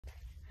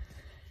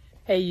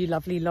Hey, you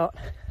lovely lot.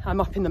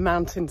 I'm up in the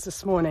mountains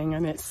this morning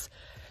and it's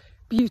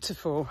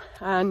beautiful.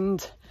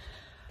 And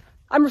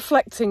I'm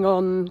reflecting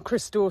on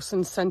Chris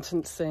Dawson's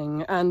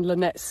sentencing and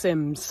Lynette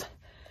Sims.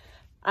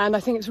 And I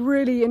think it's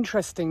really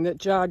interesting that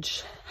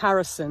Judge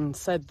Harrison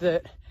said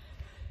that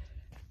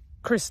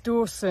Chris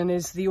Dawson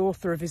is the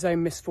author of his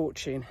own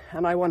misfortune.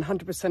 And I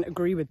 100%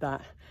 agree with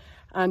that.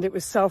 And it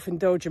was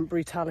self-indulgent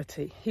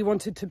brutality. He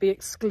wanted to be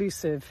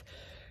exclusive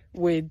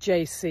with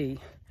JC.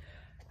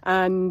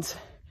 And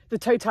the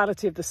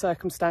totality of the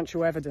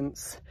circumstantial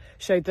evidence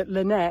showed that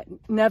Lynnette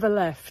never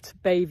left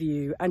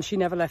Bayview and she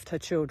never left her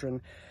children.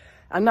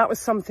 And that was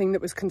something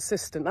that was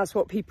consistent. That's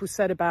what people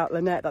said about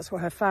Lynnette. That's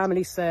what her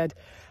family said.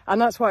 And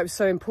that's why it was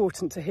so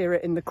important to hear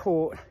it in the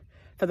court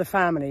for the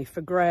family,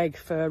 for Greg,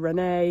 for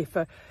Renee,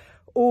 for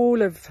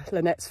all of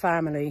Lynnette's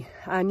family.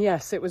 And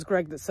yes, it was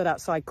Greg that said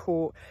outside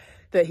court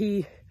that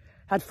he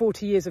had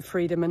 40 years of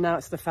freedom and now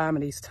it's the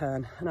family's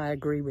turn. And I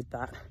agree with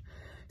that.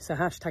 So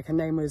hashtag her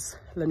name was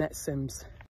Lynette Sims.